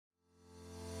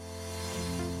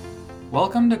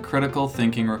Welcome to Critical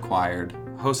Thinking Required,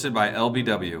 hosted by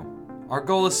LBW. Our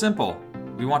goal is simple.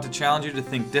 We want to challenge you to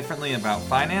think differently about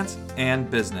finance and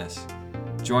business.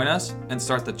 Join us and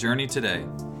start the journey today.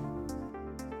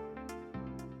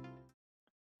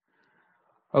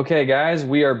 Okay, guys,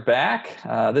 we are back.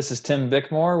 This is Tim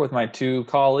Bickmore with my two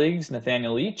colleagues,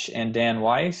 Nathaniel Leach and Dan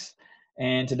Weiss.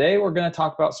 And today we're going to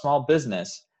talk about small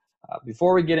business.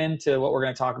 Before we get into what we're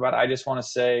going to talk about, I just want to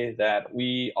say that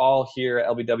we all here at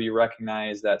LBW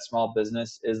recognize that small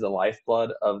business is the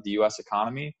lifeblood of the U.S.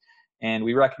 economy. And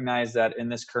we recognize that in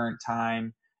this current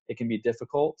time, it can be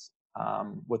difficult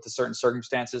with the certain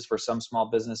circumstances for some small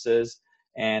businesses.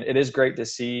 And it is great to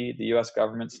see the U.S.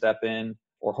 government step in,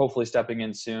 or hopefully stepping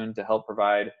in soon, to help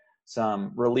provide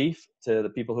some relief to the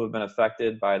people who have been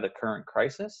affected by the current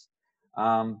crisis.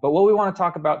 But what we want to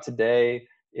talk about today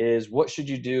is what should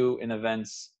you do in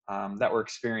events that we're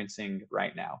experiencing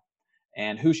right now?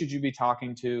 And who should you be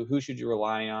talking to? Who should you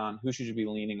rely on? Who should you be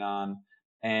leaning on?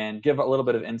 And give a little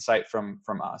bit of insight from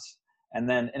us. And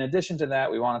then in addition to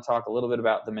that, we want to talk a little bit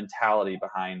about the mentality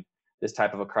behind this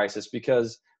type of a crisis,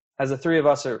 because as the three of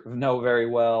us know very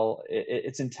well,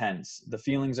 it's intense. The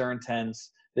feelings are intense.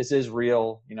 This is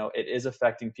real. It is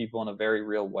affecting people in a very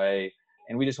real way.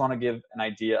 And we just want to give an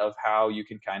idea of how you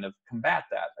can kind of combat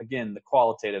that. Again, the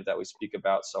qualitative that we speak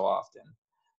about so often.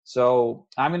 So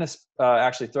I'm going to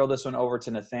actually throw this one over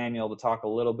to Nathaniel to talk a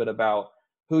little bit about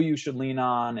who you should lean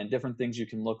on and different things you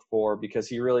can look for, because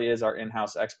he really is our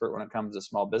in-house expert when it comes to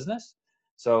small business.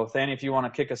 So Nathaniel, if you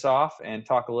want to kick us off and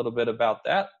talk a little bit about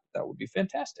that, that would be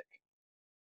fantastic.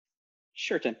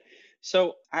 Sure, Tim.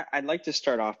 So I'd like to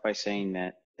start off by saying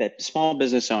that small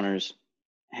business owners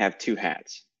have two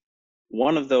hats.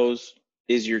 One of those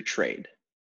is your trade.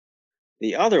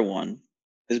 The other one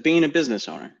is being a business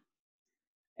owner.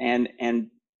 And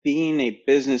being a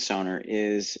business owner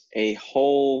is a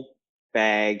whole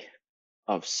bag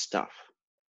of stuff.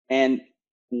 And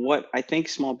what I think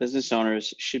small business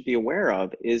owners should be aware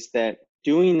of is that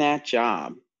doing that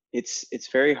job, it's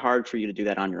very hard for you to do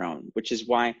that on your own, which is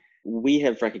why we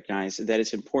have recognized that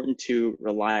it's important to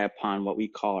rely upon what we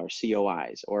call our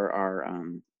COIs, or our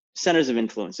centers of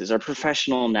influences, our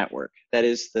professional network. That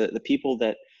is the people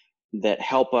that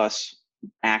help us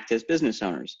act as business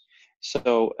owners.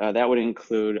 So that would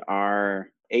include our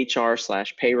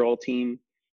HR/payroll team.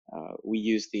 We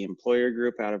use the employer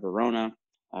group out of Verona.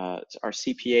 Our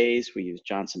CPAs, we use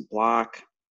Johnson Block.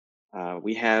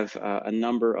 We have a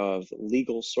number of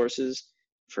legal sources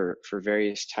for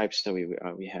various types. So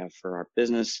we have for our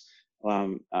business,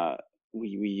 we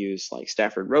use like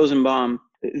Stafford Rosenbaum.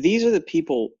 These are the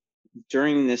people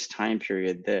during this time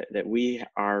period that we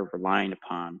are relying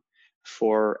upon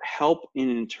for help in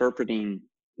interpreting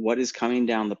what is coming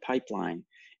down the pipeline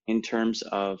in terms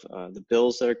of the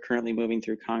bills that are currently moving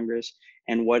through Congress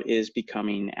and what is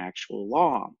becoming actual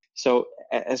law. So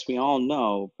as we all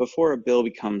know, before a bill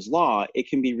becomes law, it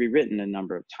can be rewritten a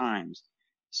number of times.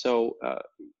 So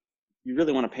you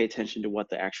really want to pay attention to what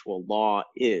the actual law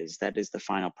is. That is the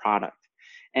final product.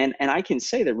 And I can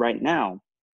say that right now,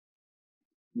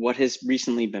 what has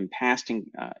recently been passed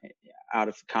out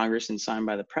of Congress and signed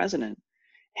by the president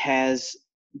has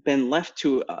been left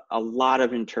to a lot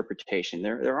of interpretation.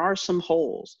 There are some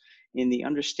holes in the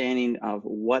understanding of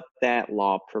what that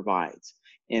law provides.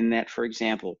 In that, for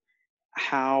example,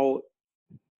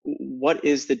 what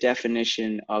is the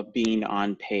definition of being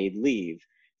on paid leave?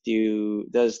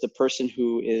 Does the person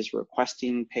who is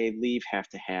requesting paid leave have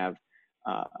to have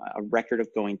a record of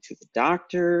going to the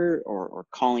doctor or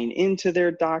calling into their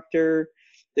doctor?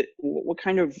 What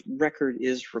kind of record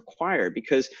is required?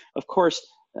 Because of course,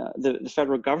 the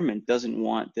federal government doesn't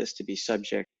want this to be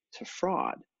subject to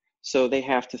fraud. So they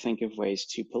have to think of ways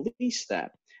to police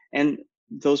that. And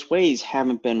those ways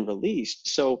haven't been released.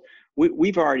 So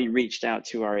we've already reached out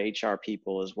to our HR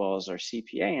people as well as our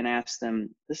CPA and asked them,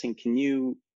 listen,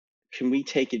 can we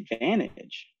take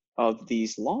advantage of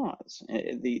these laws,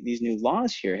 these new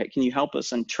laws here? Can you help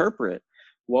us interpret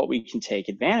what we can take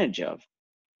advantage of?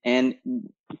 And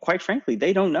quite frankly,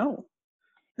 they don't know.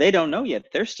 They don't know yet.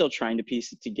 They're still trying to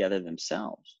piece it together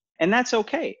themselves. And that's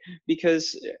okay,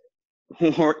 because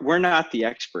we're not the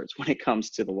experts when it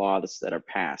comes to the laws that are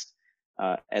passed.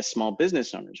 As small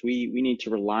business owners, we need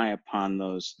to rely upon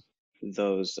those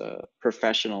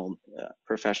professionals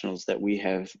that we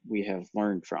have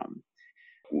learned from.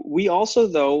 We also,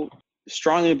 though,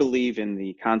 strongly believe in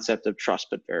the concept of trust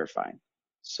but verify.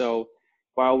 So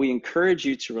while we encourage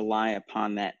you to rely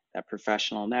upon that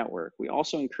professional network, we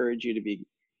also encourage you to be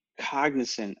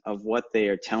cognizant of what they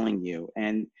are telling you,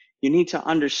 and you need to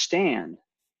understand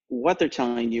what they're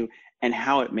telling you and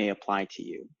how it may apply to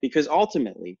you, because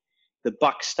ultimately the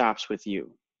buck stops with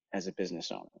you as a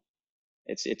business owner.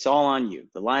 It's all on you.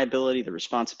 The liability, the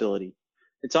responsibility,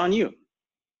 it's on you.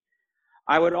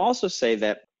 I would also say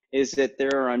that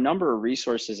there are a number of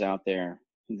resources out there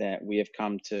that we have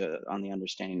come to on the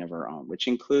understanding of our own, which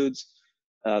includes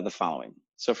the following.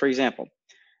 So, for example,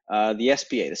 the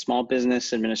SBA, the Small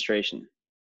Business Administration,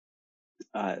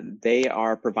 they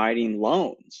are providing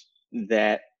loans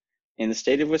that, in the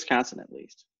state of Wisconsin at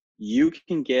least, you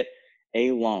can get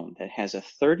a loan that has a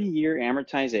 30-year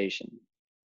amortization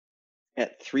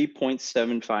at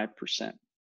 3.75%.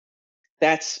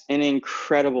 That's an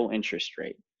incredible interest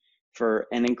rate for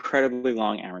an incredibly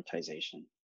long amortization.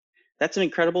 That's an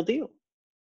incredible deal.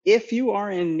 If you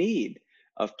are in need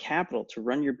of capital to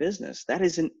run your business, that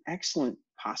is an excellent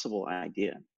possible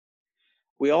idea.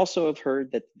 We also have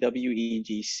heard that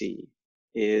WEDC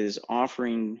is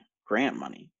offering grant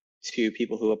money to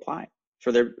people who apply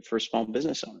for small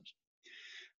business owners.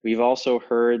 We've also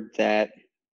heard that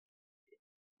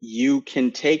you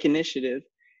can take initiative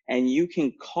and you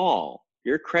can call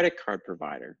your credit card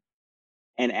provider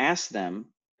and ask them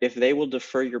if they will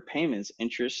defer your payments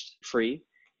interest-free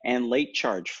and late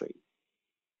charge-free.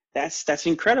 That's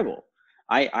incredible.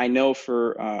 I know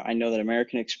that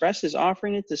American Express is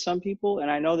offering it to some people,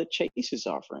 and I know that Chase is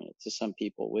offering it to some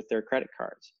people with their credit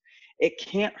cards. It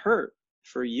can't hurt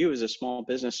for you as a small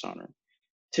business owner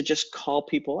to just call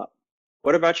people up.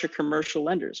 What about your commercial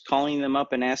lenders? Calling them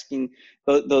up and asking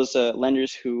those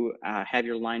lenders who have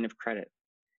your line of credit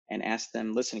and ask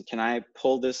them, listen, can I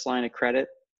pull this line of credit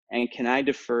and can I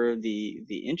defer the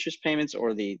interest payments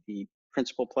or the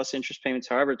principal plus interest payments,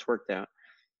 however it's worked out,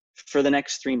 for the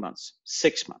next 3 months,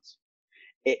 6 months?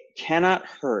 It cannot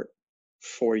hurt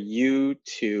for you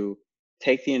to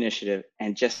take the initiative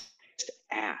and just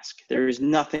ask. There is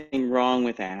nothing wrong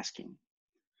with asking.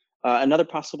 Another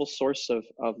possible source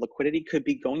of liquidity could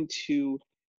be going to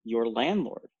your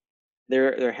landlord.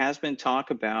 There has been talk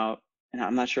about, and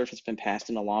I'm not sure if it's been passed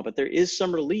into law, but there is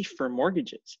some relief for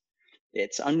mortgages.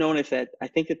 It's unknown I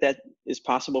think that is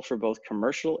possible for both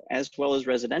commercial as well as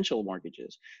residential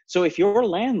mortgages. So if your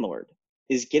landlord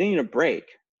is getting a break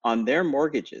on their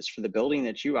mortgages for the building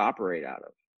that you operate out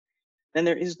of, then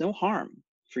there is no harm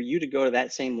for you to go to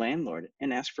that same landlord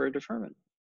and ask for a deferment.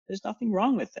 There's nothing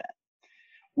wrong with that.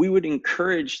 We would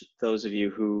encourage those of you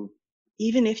who,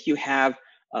 even if you have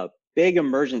a big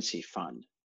emergency fund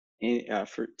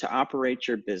to operate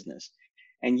your business,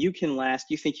 and you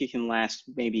think you can last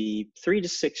maybe 3 to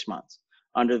 6 months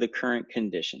under the current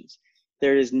conditions,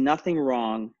 there is nothing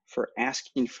wrong for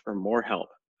asking for more help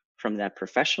from that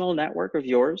professional network of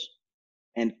yours,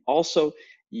 and also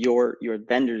your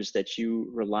vendors that you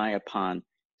rely upon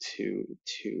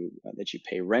that you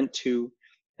pay rent to,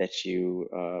 that you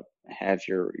have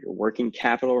your working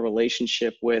capital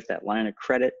relationship with, that line of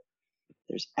credit.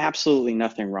 There's absolutely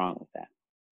nothing wrong with that.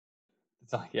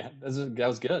 So, yeah, that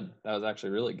was good. That was actually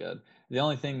really good. The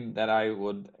only thing that I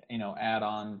would, add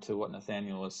on to what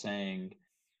Nathaniel was saying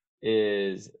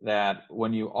is that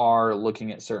when you are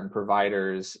looking at certain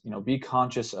providers, be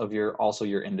conscious of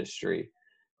your industry,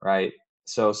 right?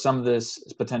 So some of this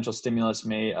potential stimulus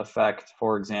may affect,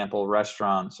 for example,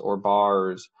 restaurants or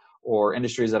bars or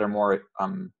industries that are more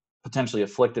potentially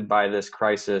afflicted by this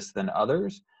crisis than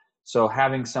others. So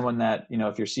having someone that,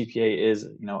 if your CPA is,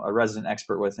 a resident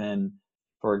expert within,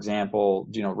 for example,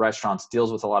 restaurants,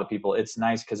 deals with a lot of people, it's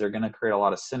nice because they're going to create a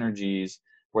lot of synergies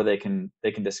where they can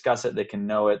discuss it, they can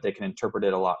know it, they can interpret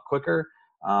it a lot quicker.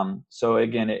 So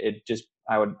again,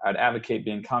 I'd advocate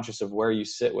being conscious of where you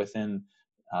sit within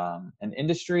an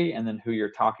industry, and then who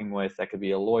you're talking with. That could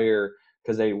be a lawyer,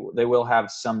 because they will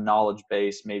have some knowledge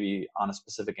base maybe on a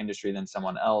specific industry than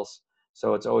someone else.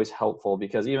 So it's always helpful,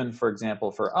 because even, for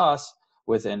example, for us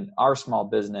within our small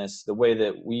business, the way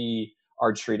that we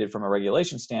are treated from a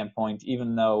regulation standpoint,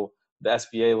 even though the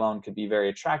SBA loan could be very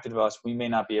attractive to us, we may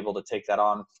not be able to take that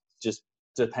on, just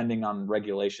depending on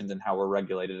regulations and how we're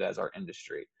regulated as our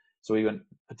industry. So we would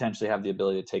potentially have the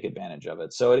ability to take advantage of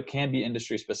it. So it can be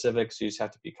industry specific, so you just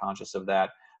have to be conscious of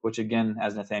that, which again,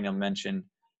 as Nathaniel mentioned,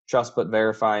 trust but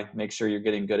verify, make sure you're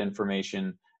getting good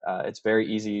information. It's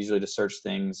very easy usually to search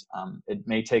things. It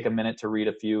may take a minute to read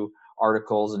a few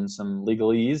articles and some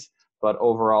legalese, but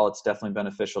overall it's definitely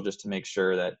beneficial just to make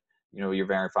sure that you're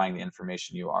verifying the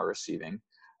information you are receiving.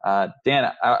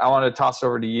 Dan, I want to toss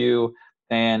over to you,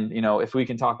 and if we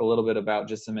can talk a little bit about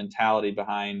just the mentality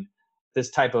behind this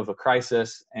type of a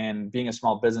crisis, and being a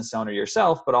small business owner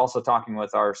yourself, but also talking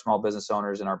with our small business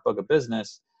owners in our book of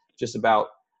business, just about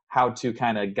how to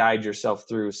kind of guide yourself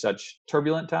through such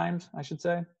turbulent times, I should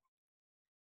say.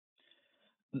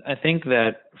 I think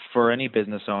that for any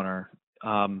business owner,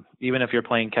 even if you're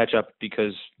playing catch up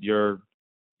because you're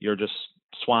just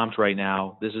swamped right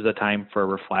now, this is a time for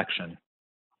reflection.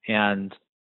 And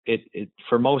it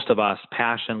for most of us,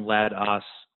 passion led us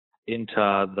into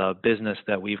the business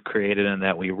that we've created and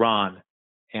that we run.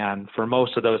 And for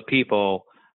most of those people,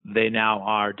 they now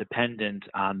are dependent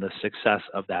on the success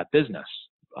of that business.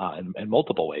 In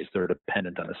multiple ways, they're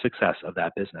dependent on the success of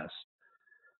that business.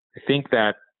 I think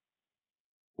that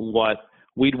what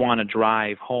we'd want to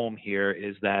drive home here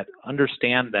is that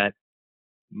understand that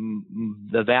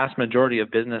the vast majority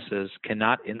of businesses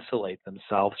cannot insulate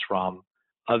themselves from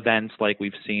events like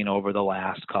we've seen over the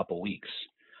last couple weeks.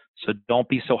 So don't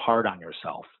be so hard on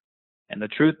yourself. And the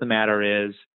truth of the matter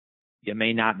is, you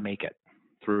may not make it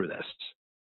through this,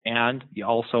 and you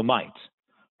also might.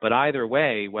 But either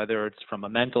way, whether it's from a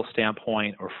mental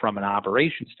standpoint or from an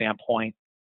operation standpoint,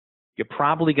 you're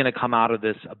probably going to come out of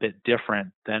this a bit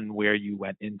different than where you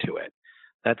went into it.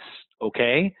 That's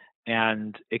okay,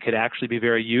 and it could actually be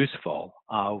very useful.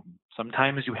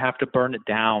 Sometimes you have to burn it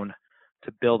down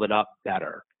to build it up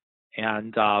better.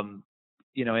 And,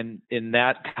 in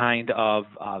that kind of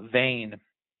vein,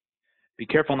 be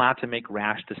careful not to make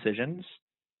rash decisions.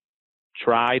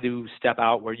 Try to step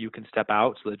out where you can step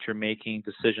out so that you're making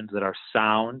decisions that are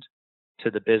sound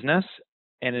to the business.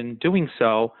 And in doing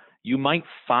so, you might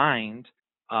find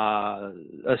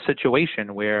a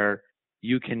situation where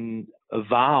you can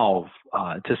evolve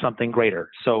to something greater.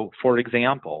 So, for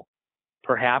example,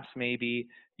 perhaps maybe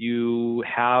you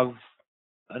have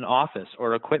an office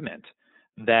or equipment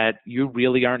that you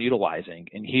really aren't utilizing.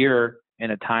 And here,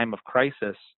 in a time of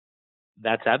crisis,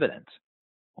 that's evident.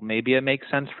 Well, maybe it makes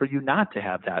sense for you not to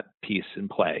have that piece in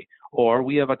play. Or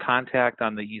we have a contact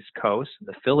on the East Coast, in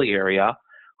the Philly area,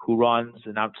 who runs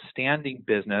an outstanding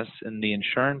business in the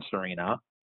insurance arena.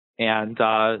 And,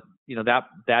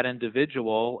 that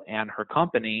individual and her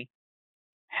company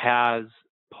has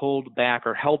pulled back,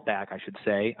 or held back, I should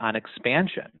say, on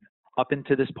expansion up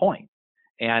into this point.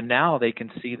 And now they can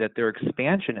see that their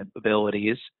expansion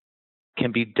abilities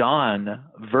can be done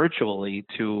virtually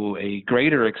to a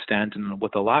greater extent and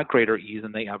with a lot greater ease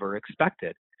than they ever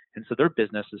expected. And so their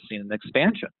business has seen an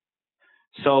expansion.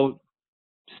 So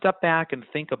step back and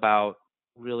think about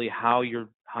really how you're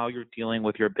dealing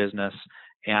with your business,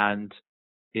 and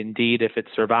indeed, if it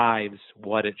survives,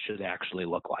 what it should actually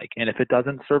look like. And if it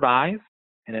doesn't survive,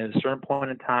 and at a certain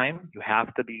point in time, you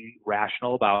have to be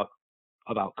rational about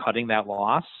cutting that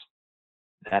loss.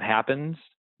 That happens.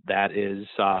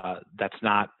 That's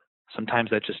not,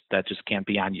 sometimes that just can't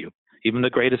be on you. Even the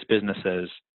greatest businesses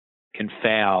can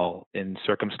fail in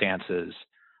circumstances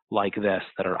like this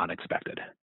that are unexpected.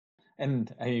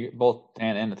 And both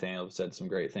Dan and Nathaniel have said some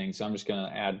great things. So I'm just going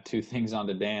to add two things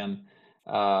onto Dan.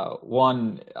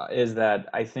 One is that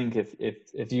I think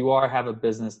if you have a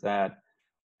business that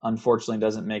unfortunately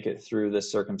doesn't make it through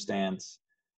this circumstance,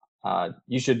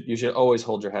 you should always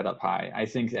hold your head up high. I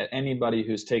think that anybody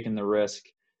who's taken the risk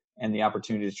and the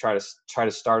opportunity to try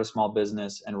to start a small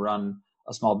business and run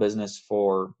a small business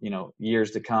for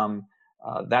years to come,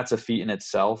 that's a feat in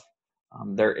itself.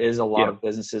 There is a lot of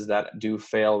businesses that do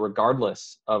fail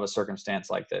regardless of a circumstance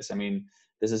like this. I mean,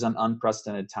 this is an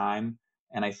unprecedented time,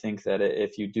 and I think that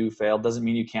if you do fail, it doesn't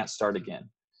mean you can't start again.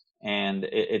 And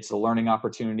it's a learning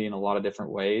opportunity in a lot of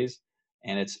different ways.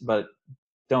 But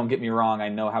don't get me wrong, I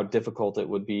know how difficult it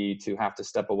would be to have to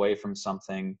step away from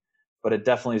something, but it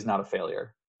definitely is not a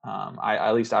failure.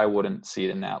 At least I wouldn't see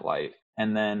it in that light.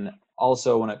 And then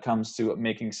also when it comes to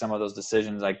making some of those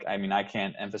decisions, I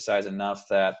can't emphasize enough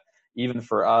that even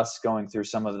for us going through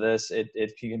some of this,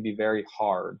 it can be very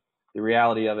hard. The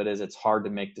reality of it is it's hard to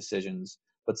make decisions,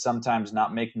 but sometimes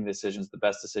not making decisions the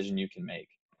best decision you can make.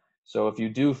 So if you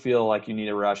do feel like you need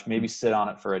a rush, maybe sit on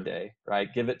it for a day, right?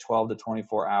 Give it 12 to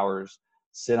 24 hours,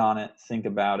 sit on it, think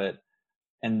about it,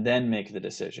 and then make the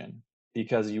decision,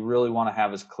 because you really want to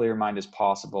have as clear mind as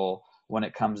possible when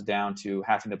it comes down to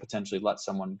having to potentially let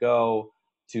someone go,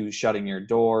 to shutting your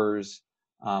doors.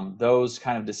 Those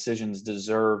kind of decisions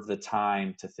deserve the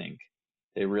time to think.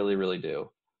 They really, really do.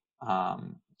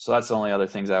 So that's the only other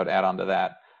things I would add on to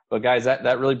that. But guys,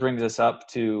 that really brings us up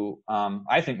to,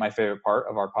 I think my favorite part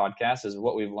of our podcast is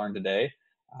what we've learned today.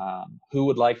 Who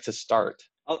would like to start?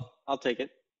 I'll take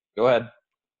it. Go ahead.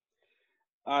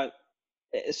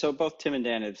 So both Tim and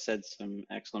Dan have said some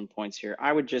excellent points here.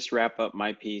 I would just wrap up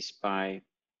my piece by,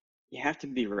 you have to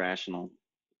be rational.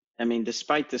 I mean,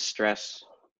 despite the stress,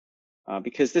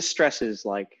 because this stress is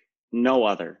like no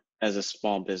other as a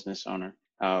small business owner,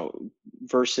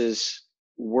 versus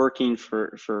working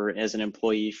for as an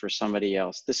employee for somebody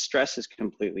else. The stress is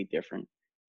completely different.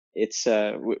 It's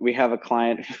we have a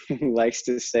client who likes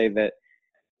to say that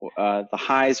The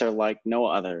highs are like no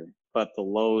other, but the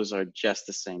lows are just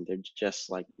the same. They're just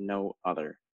like no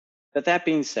other. But that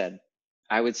being said,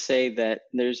 I would say that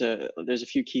there's a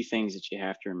few key things that you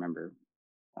have to remember.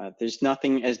 There's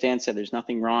nothing, as Dan said, there's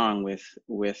nothing wrong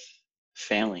with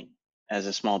failing as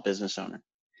a small business owner.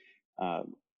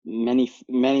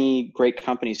 Many great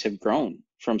companies have grown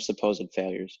from supposed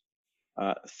failures.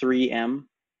 3M,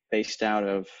 based out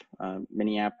of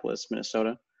Minneapolis,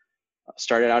 Minnesota,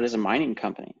 started out as a mining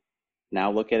company.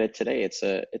 Now look at it today. It's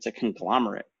a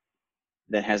conglomerate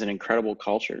that has an incredible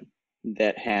culture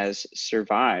that has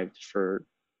survived for,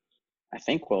 I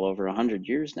think, well over 100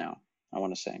 years now, I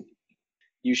want to say.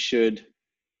 You should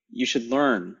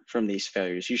learn from these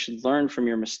failures. You should learn from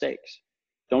your mistakes.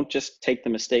 Don't just take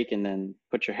the mistake and then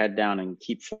put your head down and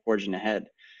keep forging ahead.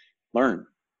 Learn.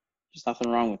 There's nothing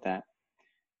wrong with that.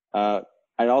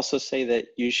 I'd also say that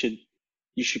you should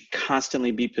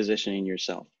constantly be positioning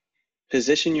yourself.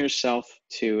 Position yourself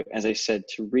to, as I said,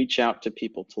 to reach out to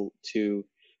people, to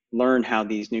learn how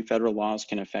these new federal laws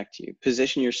can affect you.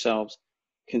 Position yourselves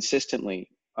consistently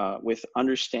with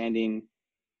understanding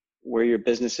where your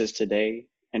business is today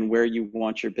and where you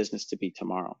want your business to be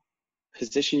tomorrow.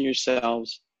 Position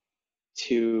yourselves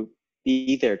to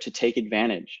be there to take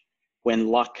advantage when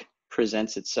luck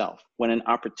presents itself, when an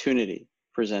opportunity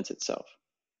presents itself.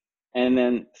 And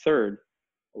then third,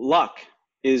 luck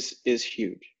is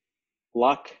huge.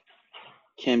 Luck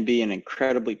can be an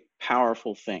incredibly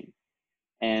powerful thing.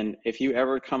 And if you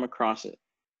ever come across it,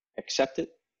 accept it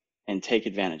and take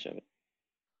advantage of it.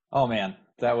 Oh man,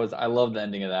 I love the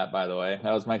ending of that, by the way.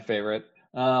 That was my favorite.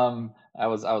 That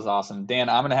was awesome. Dan,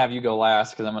 I'm gonna have you go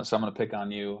last because I'm gonna pick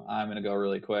on you. I'm gonna go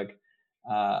really quick.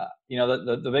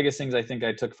 The biggest things I think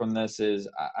I took from this is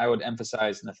I would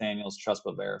emphasize Nathaniel's trust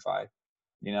but verify.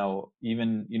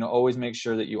 Always make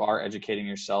sure that you are educating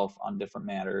yourself on different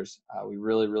matters. We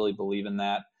really, really believe in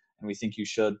that, and we think you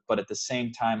should. But at the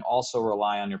same time, also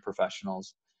rely on your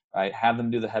professionals, right? Have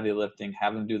them do the heavy lifting,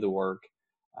 have them do the work.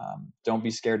 Don't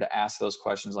be scared to ask those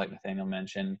questions like Nathaniel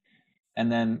mentioned. And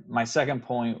then my second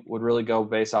point would really go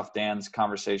based off Dan's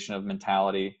conversation of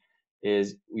mentality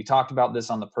is we talked about this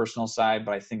on the personal side,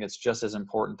 but I think it's just as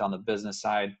important on the business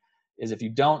side is if you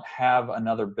don't have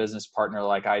another business partner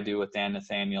like I do with Dan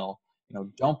Nathaniel,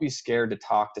 don't be scared to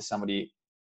talk to somebody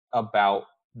about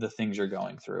the things you're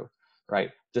going through,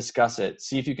 right? Discuss it.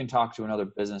 See if you can talk to another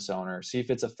business owner. See if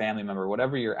it's a family member,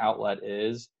 whatever your outlet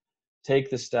is. Take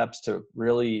the steps to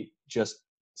really just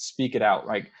speak it out,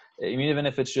 right? I mean, even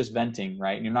if it's just venting,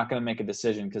 right? And you're not going to make a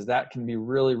decision because that can be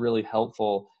really, really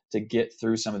helpful to get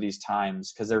through some of these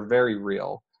times because they're very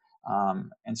real.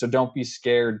 And so don't be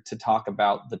scared to talk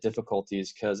about the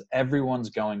difficulties because everyone's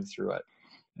going through it.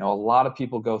 A lot of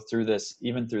people go through this,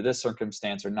 even through this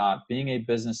circumstance or not. Being a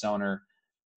business owner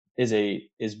it's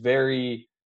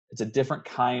a different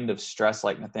kind of stress,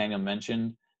 like Nathaniel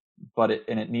mentioned, but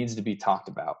it needs to be talked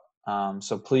about.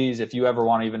 So please, if you ever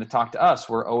want even to talk to us,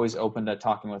 we're always open to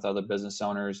talking with other business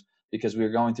owners because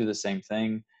we're going through the same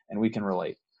thing and we can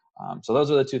relate. So those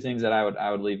are the two things that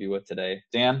I would leave you with today.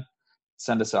 Dan,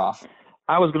 send us off.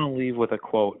 I was going to leave with a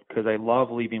quote because I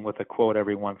love leaving with a quote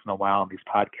every once in a while on these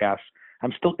podcasts.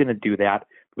 I'm still going to do that.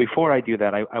 Before I do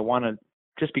that, I want to,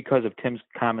 just because of Tim's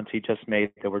comments he just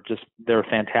made, they're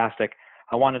fantastic.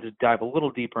 I wanted to dive a little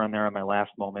deeper in there in my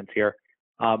last moments here.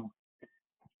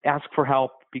 Ask for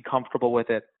help, be comfortable with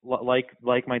it, like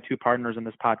my two partners in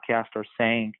this podcast are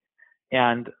saying,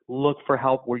 and look for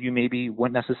help where you maybe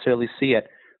wouldn't necessarily see it.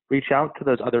 Reach out to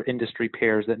those other industry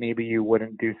peers that maybe you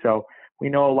wouldn't do so. We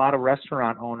know a lot of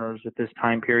restaurant owners at this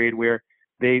time period where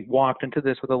they walked into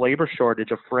this with a labor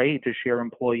shortage, afraid to share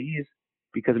employees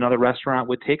because another restaurant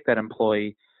would take that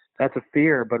employee. That's a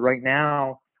fear, but right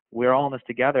now we're all in this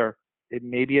together.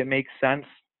 Maybe it makes sense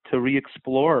to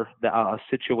re-explore a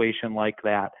situation like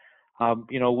that.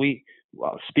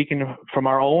 Speaking from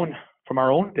our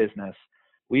own business,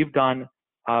 we've done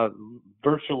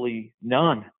virtually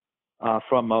none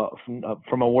from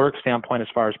a work standpoint as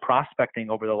far as prospecting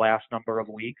over the last number of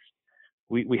weeks.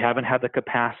 We haven't had the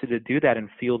capacity to do that in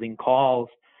fielding calls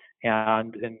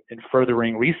and in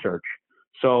furthering research.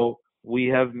 So we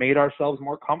have made ourselves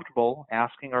more comfortable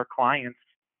asking our clients,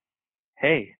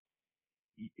 hey,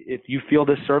 if you feel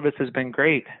this service has been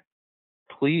great,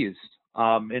 please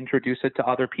introduce it to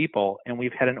other people. And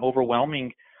we've had an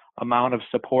overwhelming amount of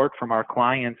support from our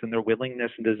clients and their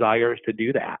willingness and desires to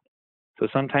do that. So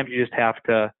sometimes you just have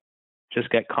to just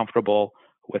get comfortable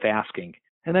with asking.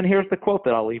 And then here's the quote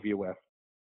that I'll leave you with.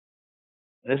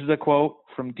 This is a quote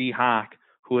from Dee Hock,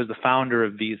 who is the founder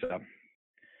of Visa.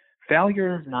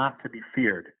 Failure is not to be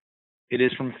feared. It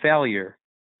is from failure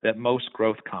that most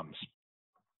growth comes.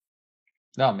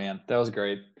 Oh man, that was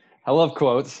great. I love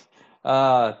quotes.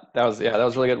 That was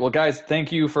really good. Well, guys,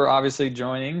 thank you for obviously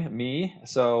joining me.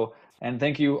 And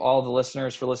thank you all the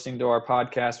listeners for listening to our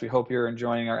podcast. We hope you're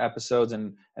enjoying our episodes,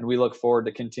 and we look forward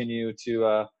to continue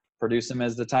to produce them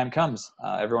as the time comes.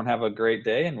 Everyone have a great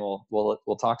day, and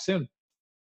we'll talk soon.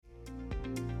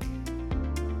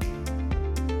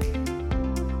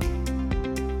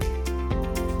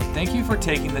 Thank you for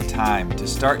taking the time to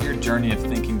start your journey of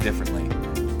thinking differently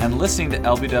and listening to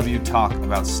LBW talk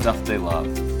about stuff they love.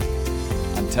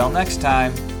 Until next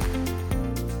time.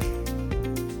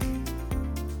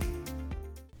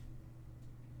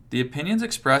 The opinions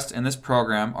expressed in this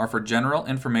program are for general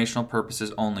informational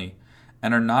purposes only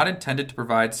and are not intended to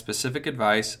provide specific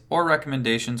advice or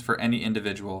recommendations for any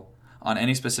individual on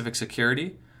any specific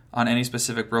security, on any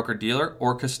specific broker-dealer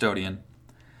or custodian.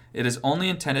 It is only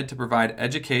intended to provide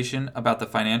education about the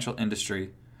financial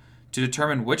industry. To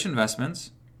determine which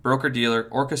investments, broker-dealer,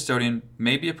 or custodian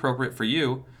may be appropriate for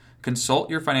you, consult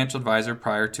your financial advisor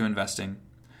prior to investing.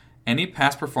 Any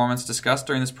past performance discussed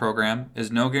during this program is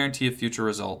no guarantee of future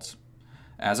results.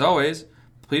 As always,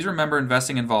 please remember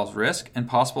investing involves risk and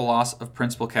possible loss of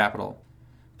principal capital.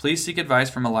 Please seek advice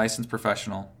from a licensed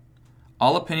professional.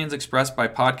 All opinions expressed by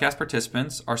podcast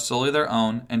participants are solely their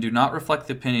own and do not reflect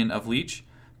the opinion of Leach,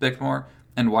 Bickmore,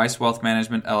 and Weiss Wealth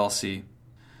Management, LLC.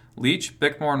 Leach,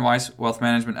 Bickmore, and Weiss Wealth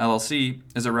Management, LLC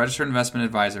is a registered investment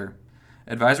advisor.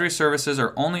 Advisory services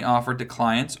are only offered to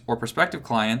clients or prospective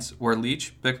clients where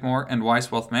Leach, Bickmore, and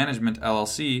Weiss Wealth Management,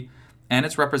 LLC and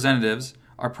its representatives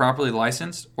are properly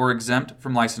licensed or exempt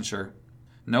from licensure.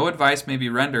 No advice may be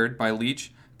rendered by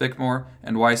Leach, Bickmore,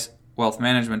 and Weiss Wealth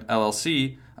Management,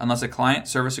 LLC unless a client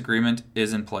service agreement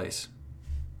is in place.